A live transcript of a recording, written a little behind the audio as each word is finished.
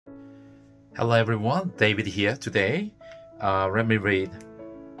Hello everyone, David here today. Let me read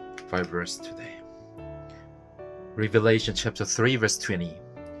 5 verses today. Revelation chapter 3 verse 20.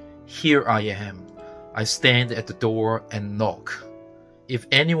 Here I am. I stand at the door and knock. If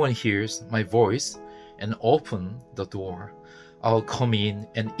anyone hears my voice and open the door, I'll come in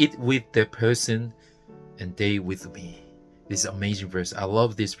and eat with that person and they with me. This is an amazing verse. I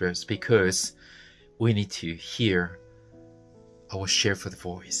love this verse because we need to hear our shepherd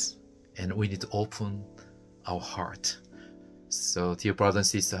voice and we need to open our heart. So dear brothers and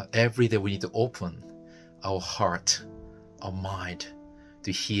sisters, every day we need to open our heart, our mind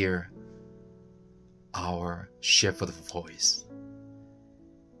to hear our shepherd voice.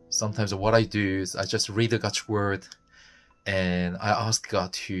 Sometimes what I do is I just read God's word and I ask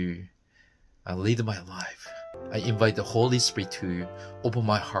God to lead my life. I invite the Holy Spirit to open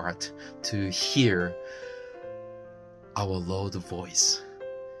my heart to hear our Lord's voice.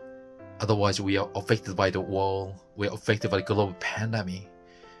 Otherwise, we are affected by the world. We are affected by the global pandemic.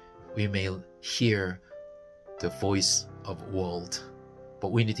 We may hear the voice of the world,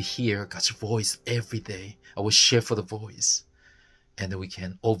 but we need to hear God's voice every day. Our shepherd voice, and we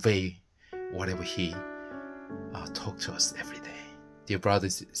can obey whatever He talks to us every day. Dear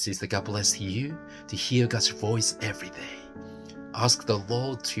brothers and sisters, God bless you to hear God's voice every day. Ask the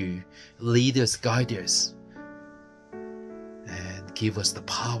Lord to lead us, guide us, and give us the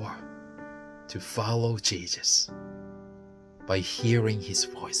power to follow Jesus by hearing His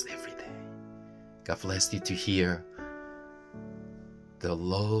voice every day. God bless you to hear the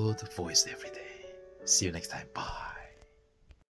Lord's voice every day. See you next time. Bye.